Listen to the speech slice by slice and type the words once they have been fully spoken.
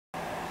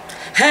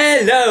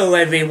Hello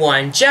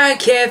everyone,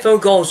 Jack here for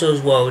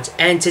Gozo's World,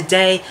 and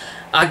today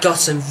I got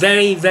some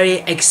very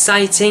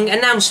exciting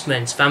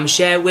announcements that I'm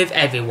sharing with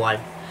everyone.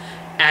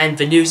 And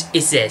the news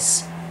is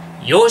this: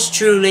 yours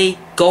truly,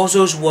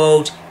 Gozo's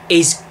World,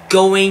 is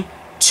going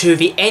to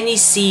the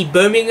NEC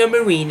Birmingham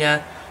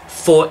Arena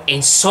for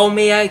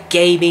Insomnia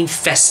Gaming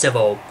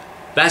Festival.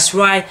 That's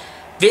right,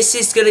 this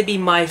is going to be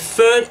my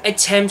third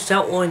attempt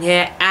out on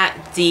here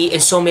at the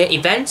Insomnia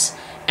event,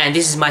 and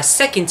this is my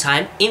second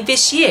time in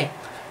this year.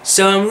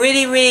 So I'm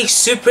really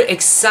super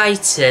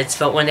excited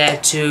for one there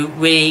to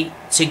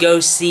go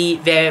see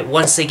there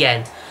once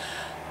again.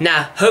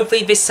 Now,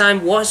 hopefully this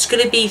time what's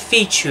going to be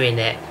featuring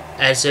it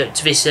as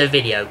this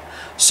video.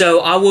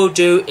 So I will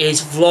do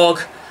is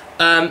vlog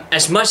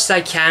as much as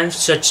I can,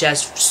 such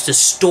as the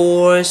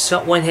stores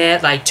that one here,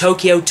 like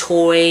Tokyo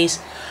Toys,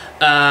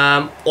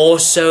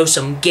 also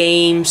some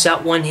games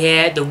that one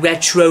here, the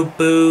retro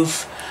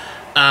booth,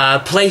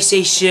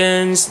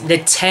 PlayStations,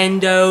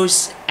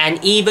 Nintendos,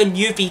 and even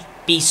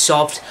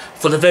Ubisoft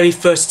for the very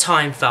first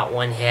time for that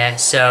one here.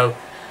 So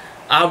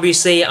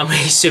obviously I'm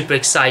really super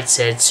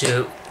excited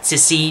to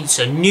see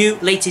some new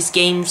latest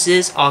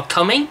games are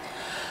coming,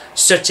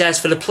 such as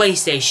for the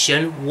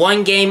PlayStation.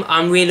 One game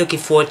I'm really looking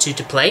forward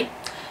to play,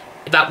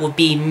 that would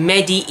be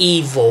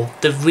Medieval,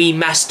 the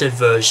remastered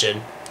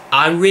version.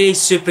 I'm really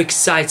super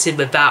excited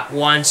with that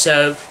one.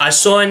 So I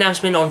saw an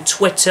announcement on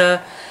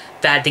Twitter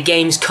that the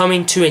game's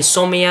coming to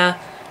Insomnia,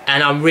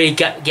 and I'm really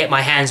get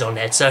my hands on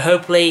it. So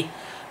hopefully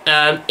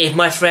if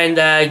my friend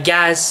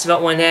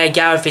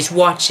Gareth is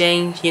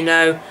watching, you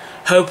know,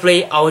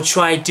 hopefully I will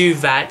try to do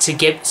that to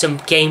get some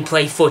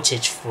gameplay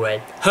footage for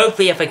it.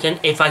 Hopefully if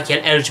I can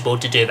eligible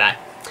to do that.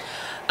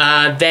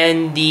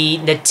 Then the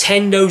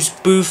Nintendo's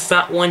booth,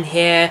 that one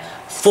here,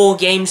 4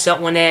 games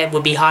that one here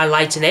will be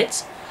highlighting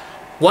it.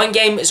 One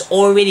game has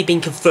already been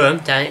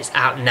confirmed that it's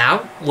out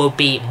now, will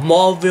be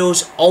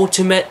Marvel's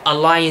Ultimate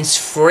Alliance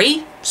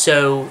 3.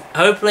 So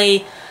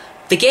hopefully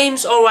the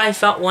game's alright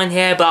for that one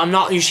here, but I'm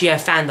not usually a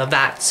fan of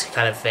that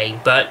kind of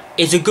thing. But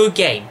it's a good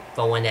game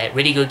for one here,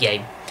 really good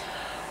game.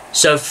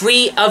 So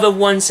 3 other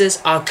ones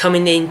are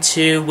coming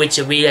into, which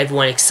are really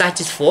everyone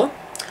excited for.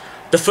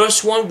 The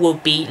first one will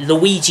be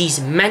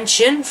Luigi's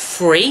Mansion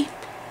 3.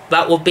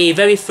 That will be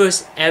very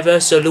first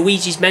ever. So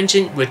Luigi's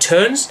Mansion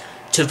returns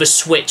to the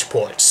Switch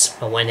ports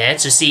for one here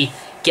to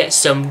get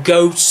some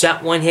ghosts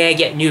that one here,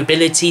 get new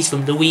abilities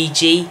from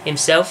Luigi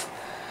himself.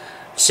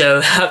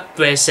 So like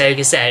I said,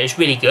 it's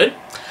really good.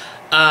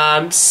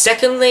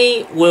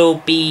 Secondly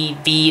will be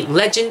the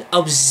Legend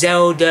of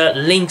Zelda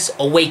Link's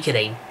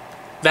Awakening.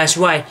 That's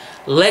right,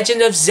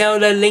 Legend of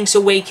Zelda Link's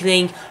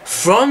Awakening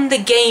from the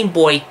Game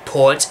Boy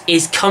port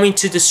is coming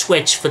to the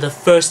Switch for the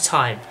first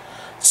time.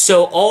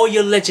 So all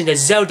your Legend of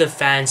Zelda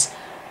fans,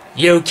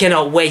 you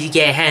cannot wait to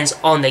get your hands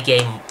on the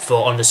game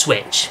on the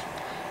Switch.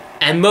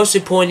 And most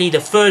importantly, the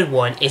third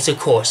one is, of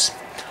course,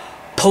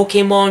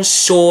 Pokemon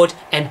Sword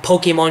and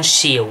Pokemon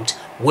Shield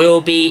will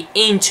be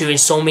into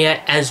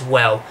Insomnia as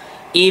well.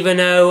 Even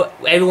though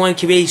everyone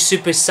can be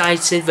super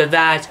excited for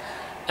that,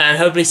 and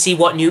hopefully see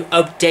what new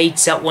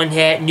updates that one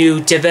here,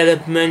 new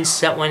developments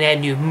that one here,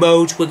 new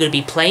modes we're going to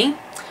be playing.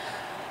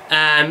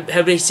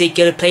 Hopefully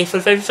get to play for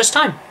the very first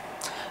time.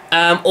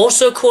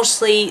 Also, of course,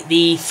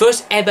 the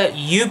first ever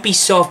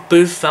Ubisoft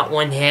booth, that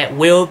one here,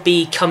 will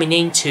be coming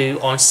into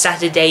on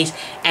Saturdays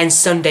and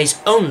Sundays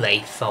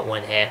only, that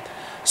one here.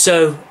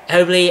 So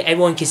hopefully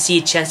everyone can see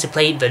a chance to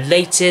play the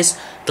latest,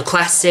 the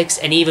classics,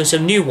 and even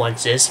some new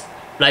ones,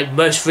 like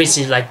most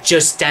recently, like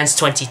Just Dance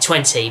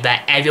 2020,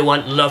 that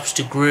everyone loves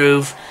to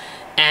groove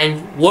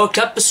and work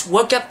up the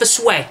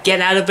sweat, get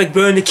out of it,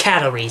 burn the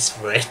calories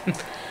for it.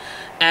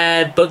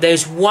 But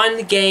there's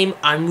one game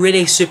I'm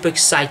really super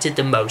excited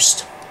the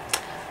most: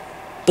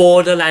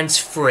 Borderlands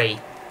 3.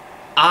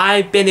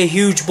 I've been a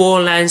huge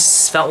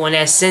Borderlands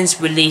fan since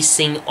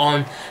releasing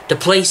on the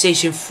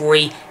PlayStation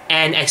 3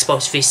 and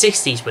Xbox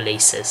 360's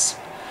releases.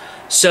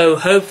 So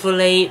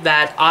hopefully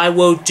that I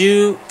will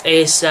do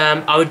is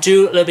I will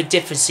do a little bit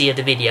differently of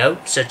the video,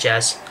 such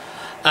as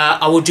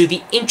I will do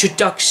the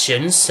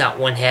introductions, that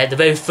one here, the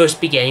very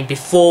first beginning,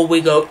 before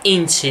we go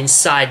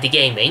inside the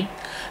gaming.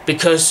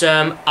 Because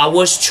I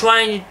was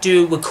trying to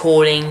do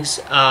recordings,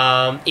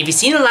 if you've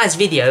seen the last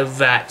video,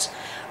 that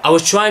I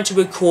was trying to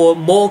record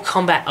Mortal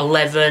Kombat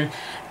 11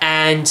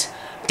 and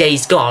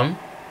Days Gone,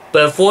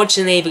 but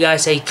unfortunately the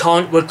guys say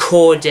can't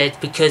record it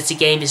because the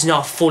game is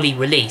not fully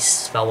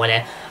released.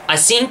 I've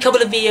seen a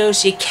couple of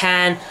videos you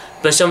can,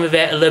 but some of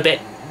it a little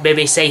bit,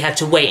 maybe say you have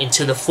to wait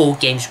until the full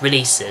game's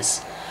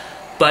releases.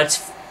 But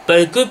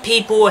good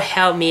people will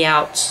help me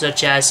out,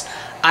 such as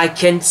I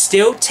can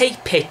still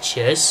take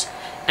pictures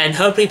and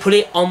hopefully put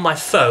it on my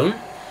phone,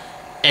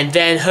 and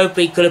then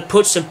hopefully gonna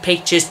put some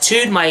pictures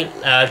to my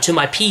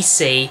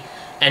PC,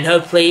 and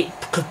hopefully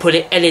could put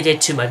it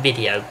edited to my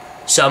video.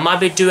 So I might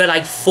be doing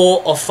like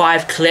 4 or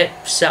 5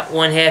 clips, that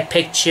one here,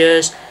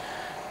 pictures,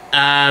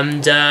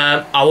 and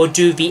I will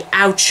do the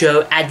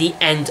outro at the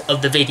end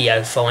of the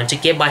video to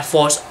get my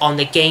thoughts on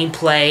the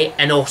gameplay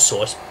and all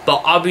sorts.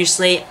 But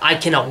obviously I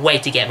cannot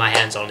wait to get my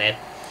hands on it.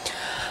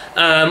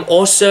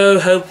 Also,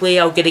 hopefully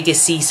I'll get to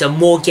see some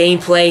more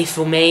gameplay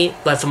for me,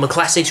 like from the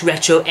classics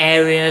retro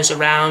areas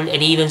around,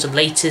 and even some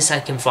latest I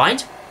can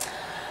find.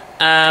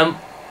 And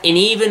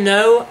even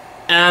though,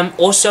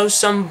 also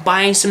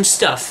buying some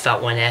stuff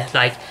that one there,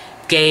 like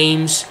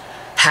games,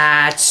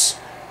 hats,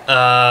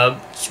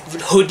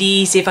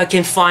 hoodies if I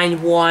can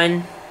find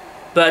one,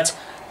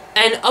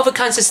 and other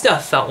kinds of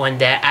stuff that one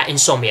there at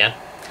Insomnia.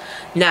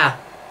 Now,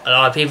 a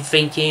lot of people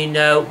thinking,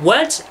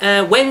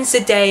 when's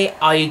the day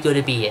are you going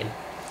to be in?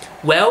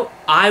 Well,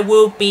 I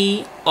will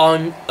be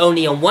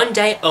only on one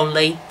day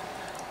only,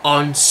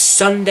 on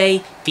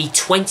Sunday the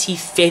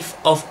 25th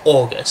of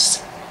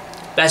August.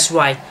 That's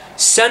right,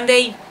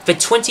 Sunday the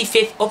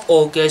 25th of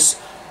August,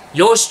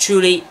 yours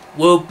truly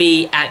will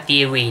be at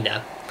the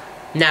arena.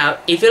 Now,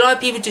 if you like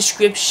people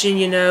description,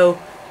 you know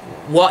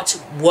what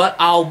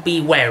I'll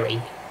be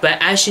wearing. But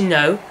as you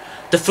know,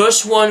 the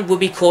first one will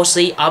be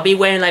costly. I'll be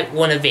wearing like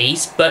one of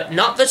these, but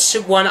not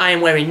the one I am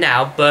wearing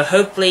now, but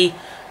hopefully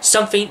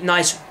something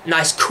nice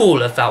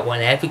cooler that one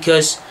there,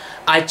 because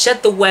I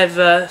checked the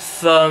weather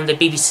from the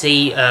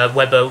BBC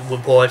weather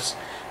report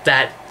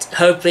that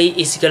hopefully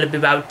it's going to be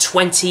about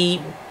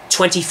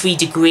 23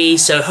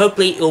 degrees, so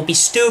hopefully it will be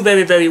still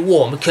very, very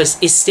warm because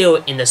it's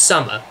still in the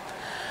summer.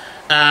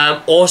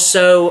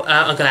 Also,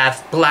 I'm going to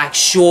have black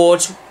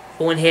shorts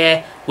on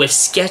here with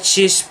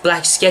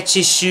black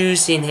Skechers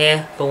shoes in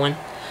here for one.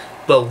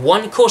 But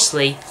one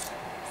costly,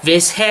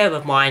 this hair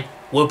of mine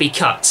will be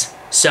cut.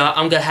 So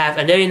I'm going to have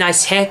a very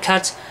nice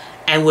haircut,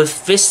 and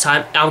with this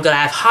time I'm going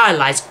to have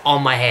highlights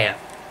on my hair.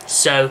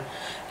 So,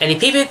 and if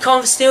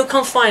people still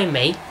can't find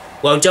me,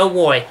 well, don't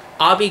worry,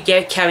 I'll be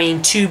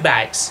carrying 2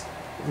 bags.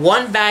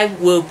 One bag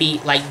will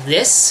be like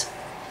this.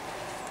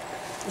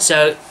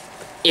 So,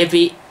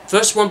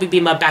 first one will be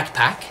my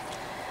backpack.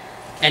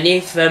 And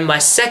if my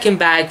second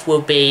bag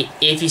will be,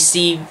 if you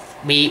see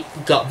me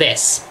got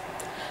this,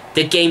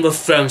 the Game of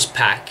Thrones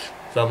pack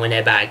from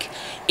their bag.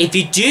 If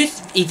you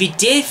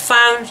did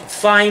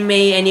find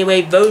me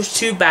anyway, those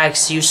 2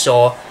 bags you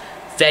saw,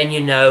 then you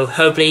know,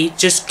 hopefully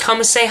just come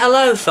and say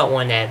hello for that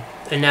one then.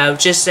 You know,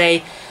 just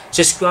say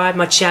subscribe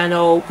my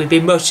channel, would be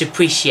most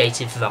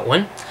appreciated for that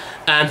one.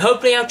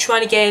 Hopefully I'll try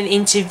to get an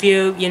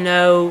interview, you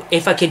know,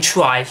 if I can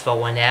try for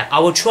one there. I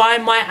will try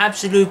my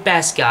absolute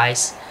best,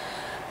 guys.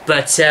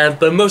 But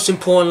most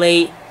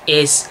importantly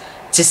is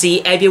to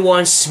see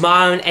everyone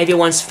smile on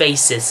everyone's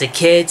faces. The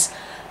kids,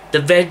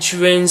 the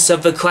veterans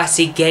of the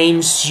classic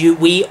games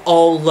we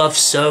all love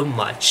so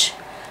much.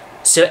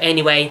 So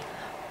anyway,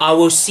 I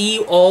will see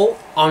you all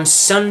on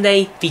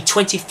Sunday the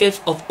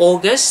 25th of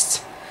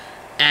August.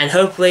 And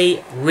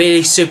hopefully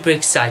really super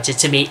excited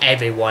to meet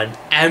everyone.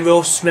 And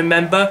also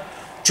remember,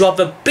 drop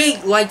a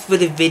big like for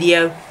the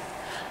video.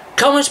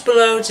 Comments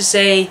below to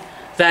say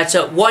that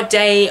what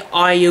day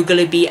are you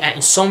going to be at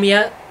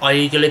Insomnia? Are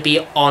you going to be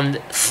on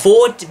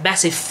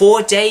massive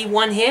 4-day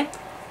one here?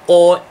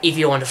 Or if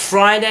you're on a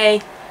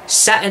Friday,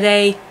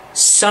 Saturday,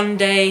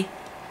 Sunday,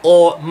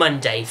 or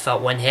Monday for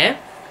one here?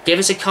 Give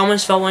us a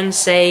comment for one,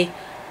 say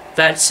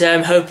that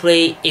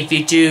hopefully if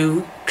you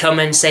do, come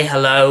and say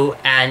hello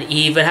and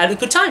even have a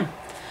good time.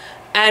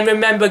 And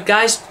remember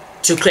guys,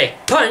 to click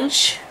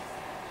punch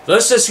the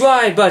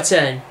subscribe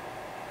button.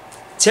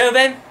 Till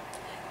then,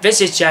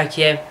 this is Jack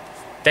here.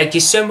 Thank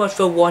you so much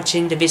for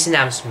watching this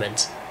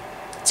announcement.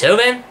 Till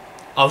then,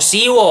 I'll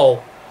see you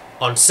all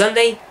on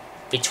Sunday,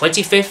 the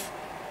 25th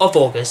of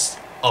August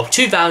of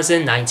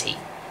 2019.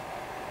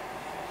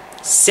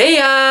 See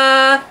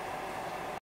ya!